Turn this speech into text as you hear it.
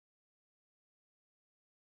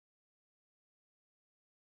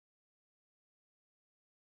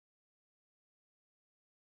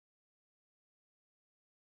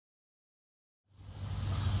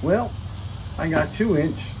Well, I got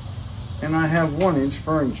 2-inch and I have 1-inch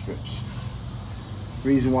furring strips.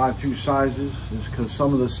 Reason why 2 sizes is because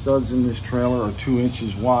some of the studs in this trailer are 2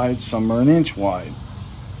 inches wide, some are 1 inch wide.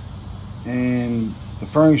 And the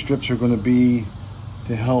furring strips are going to be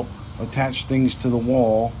to help attach things to the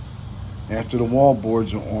wall after the wall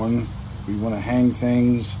boards are on. We want to hang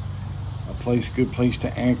things, good place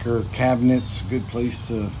to anchor cabinets, good place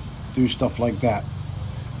to do stuff like that.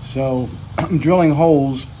 So I'm drilling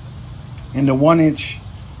holes in the 1-inch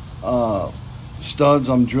studs.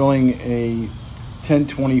 I'm drilling a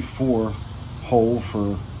 1024 hole for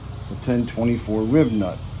a 1024 rib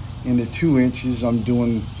nut. In the 2 inches, I'm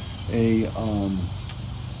doing a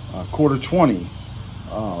 1/4-20,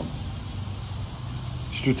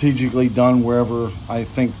 strategically done wherever I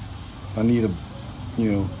think I need a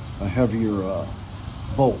heavier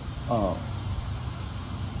bolt.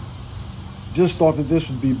 Just thought that this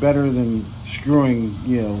would be better than screwing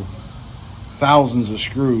thousands of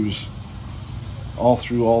screws all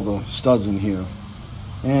through all the studs in here.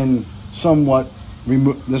 And somewhat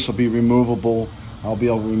this will be removable. I'll be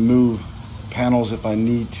able to remove panels if I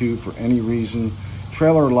need to for any reason.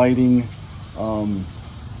 Trailer lighting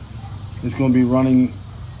is going to be running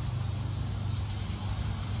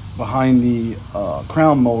behind the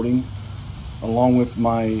crown molding along with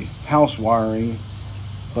my house wiring,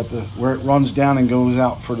 but where it runs down and goes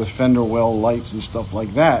out for the fender well lights and stuff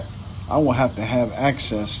like that, I will have to have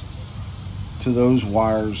access to those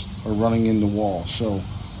wires are running in the wall. So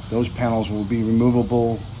those panels will be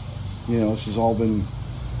removable. This has all been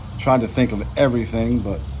trying to think of everything,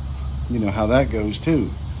 but you know how that goes too.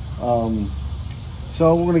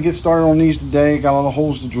 So we're going to get started on these today. Got all the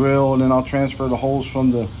holes to drill, and then I'll transfer the holes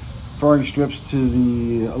from the furring strips to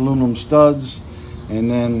the aluminum studs, and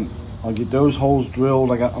then I'll get those holes drilled.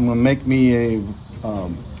 I'm going to make me a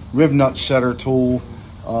rib nut setter tool,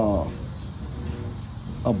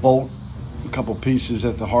 a bolt, a couple pieces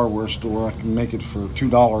at the hardware store. I can make it for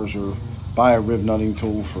 $2 or buy a rib nutting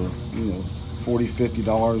tool for $40,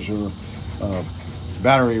 $50, or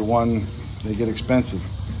battery one. They get expensive.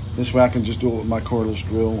 This way I can just do it with my cordless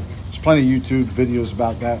drill. There's plenty of YouTube videos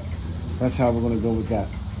about that. That's how we're going to go with that.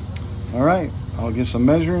 All right, I'll get some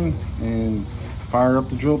measuring and fire up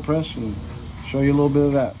the drill press and show you a little bit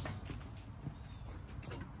of that.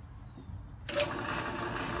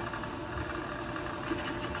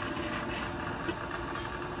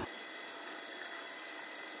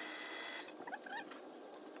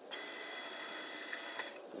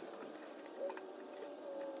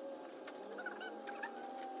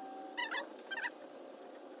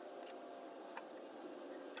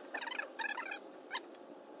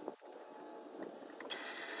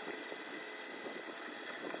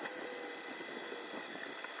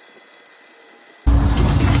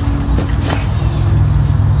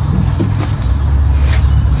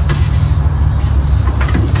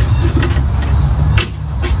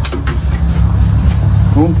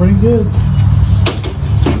 Going pretty good.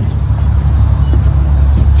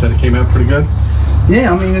 Said it came out pretty good?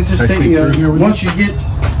 Yeah, I mean, it just takes, once you get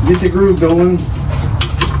the groove going,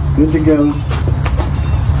 it's good to go.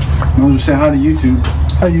 I'll just say hi to YouTube.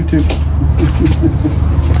 Hi, YouTube.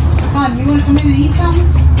 You want to come in and eat something?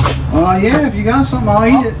 Yeah, if you got something, I'll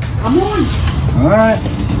eat it. Come on. All right.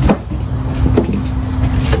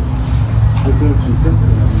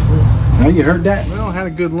 Now you heard that? Well, I had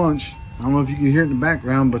a good lunch. I don't know if you can hear it in the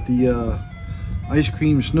background, but the ice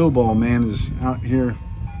cream snowball man is out here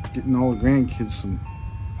getting all the grandkids some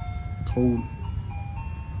cold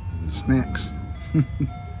snacks.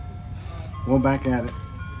 Well, back at it.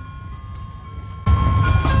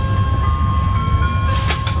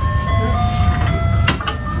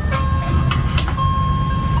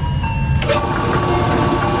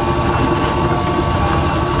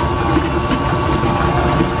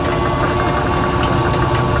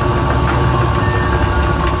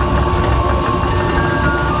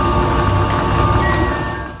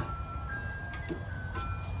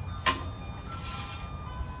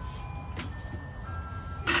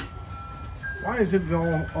 Why is it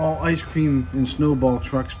that all ice cream and snowball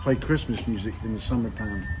trucks play Christmas music in the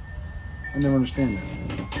summertime? I never understand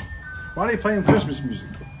that. Why are they playing Christmas music?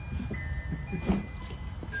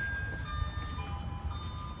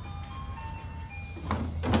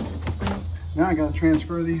 Now I gotta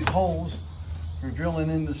transfer these holes for drilling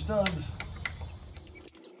in the studs.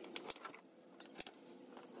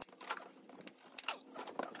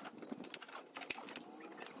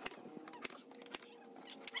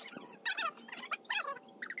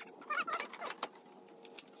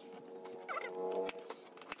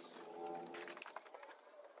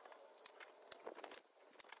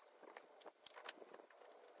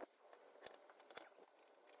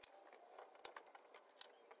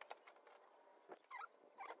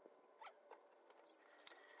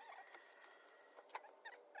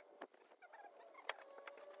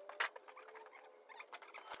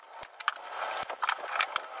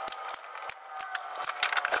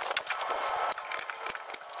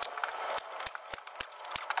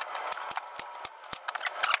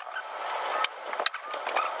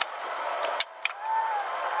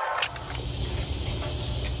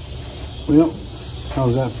 Well,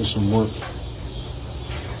 how's that for some work?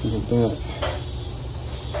 Look at that.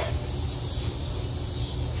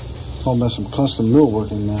 Talking about some custom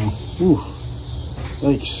millworking now. Ooh,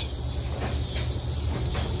 yikes.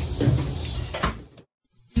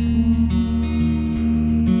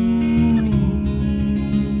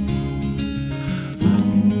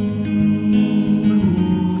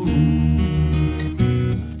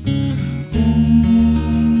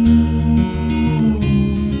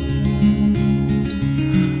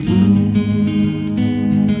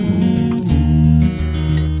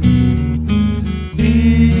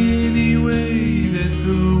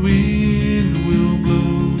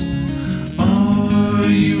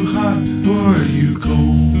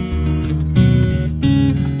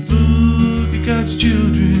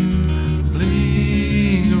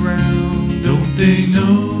 They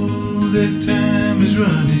know that time is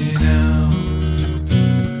running out,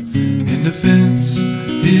 and the fence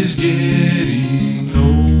is getting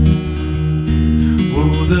old.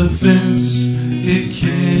 Oh, the fence, it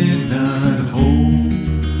cannot hold.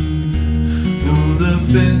 No, the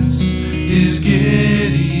fence is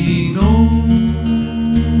getting old.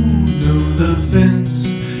 No, the fence,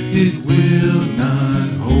 it will not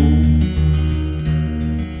hold.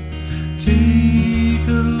 Take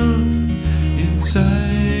a look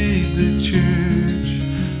inside the church.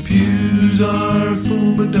 Pews are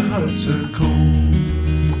full, but the hearts are cold.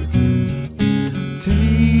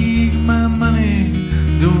 Take my money,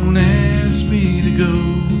 don't ask me to go.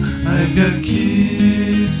 I've got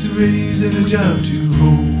kids to raise and a job to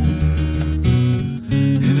hold.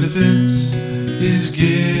 And the fence is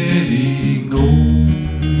getting old.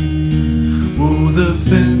 Oh, the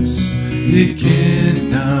fence, it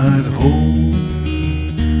cannot hold.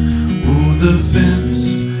 Oh, the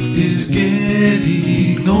fence is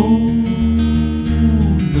getting old.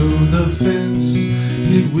 No, the fence,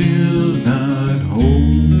 it will not hold.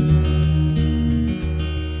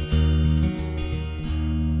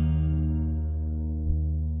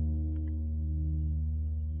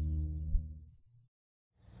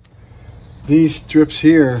 These strips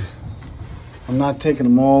here, I'm not taking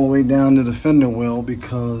them all the way down to the fender well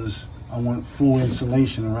because I want full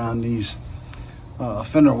insulation around these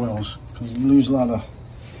fender wells, because you lose a lot of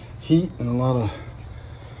heat and a lot of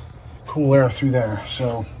cool air through there.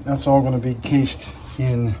 So that's all going to be cased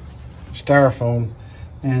in styrofoam,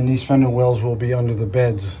 and these fender wells will be under the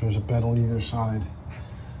beds. There's a bed on either side.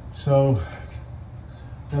 So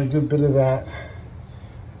got a good bit of that.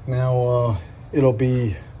 Now it'll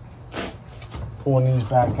be pulling these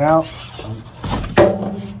back out.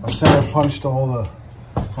 I center punched all the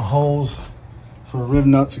holes for rib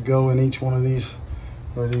nuts to go in each one of these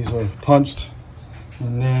where these are punched,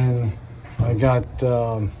 and then I got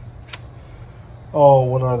oh,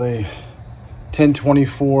 what are they,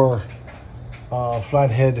 1024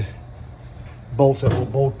 flathead bolts that will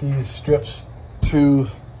bolt these strips to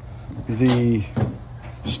the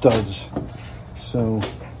studs. So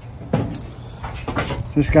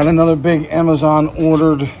just got another big Amazon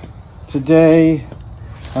ordered today.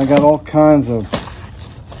 I got all kinds of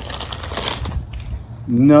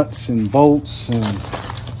nuts and bolts, and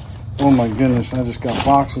oh my goodness, I just got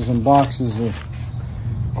boxes and boxes of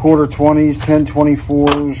quarter 20s,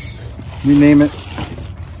 1024s, you name it.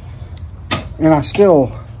 And I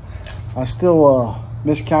still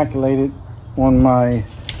miscalculated on my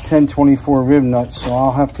 1024 rib nuts, so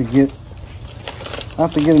I'll have to get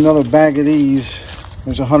another bag of these.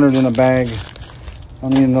 There's 100 in a bag. I'll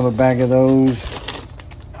need another bag of those.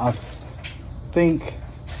 I think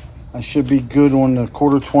I should be good on the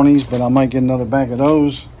quarter 20s, but I might get another bag of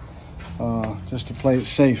those just to play it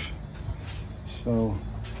safe. So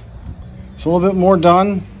it's a little bit more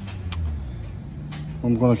done.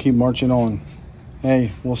 I'm going to keep marching on.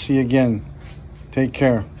 Hey, we'll see you again. Take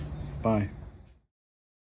care. Bye.